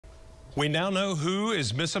We now know who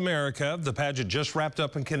is Miss America. The pageant just wrapped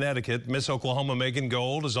up in Connecticut. Miss Oklahoma Megan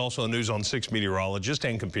Gold is also a News on 6 meteorologist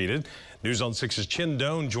and competed. News on 6's Chin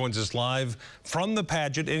Doan joins us live from the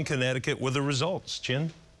pageant in Connecticut with the results.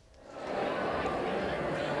 Chin?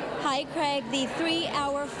 Hi, Craig. The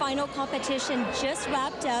 3-hour final competition just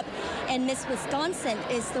wrapped up, and Miss Wisconsin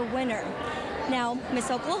is the winner. Now,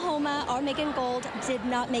 Miss Oklahoma, our Megan Gold, did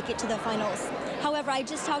not make it to the finals. However, I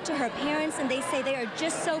just talked to her parents, and they say they are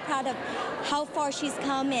just so proud of how far she's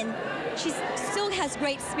come, and she still has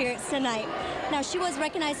great spirits tonight. Now, she was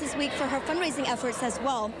recognized this week for her fundraising efforts as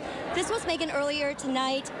well. This was Megan earlier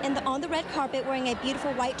tonight on the red carpet wearing a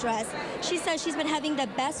beautiful white dress. She says she's been having the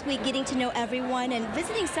best week getting to know everyone and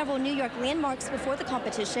visiting several New York landmarks before the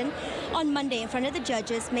competition. On Monday, in front of the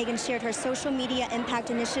judges, Megan shared her social media impact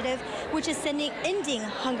initiative, which is ending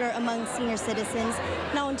hunger among senior citizens.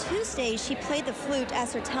 Now, on Tuesday, she played the flute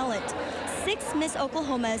as her talent. 6 Miss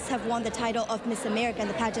Oklahomas have won the title of Miss America in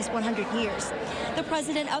the pageant's 100 years. The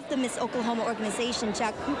president of the Miss Oklahoma organization,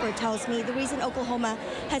 Jack Cooper, tells me the reason Oklahoma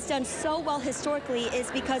has done so well historically is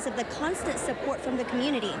because of the constant support from the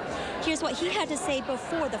community. Here's what he had to say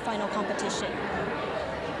before the final competition.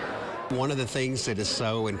 One of the things that is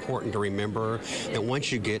so important to remember that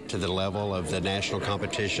once you get to the level of the national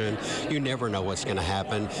competition, you never know what's going to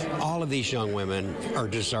happen. All of these young women are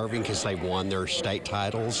deserving because they've won their state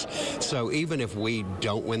titles. So even if we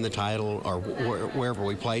don't win the title or wherever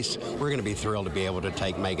we place, we're going to be thrilled to be able to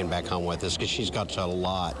take Megan back home with us because she's got a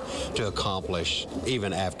lot to accomplish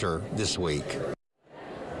even after this week.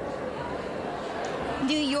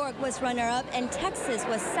 New York was runner-up and Texas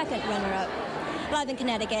was second runner-up. Live in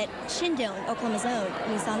Connecticut, Chin Doan, Oklahoma's own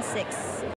News on 6.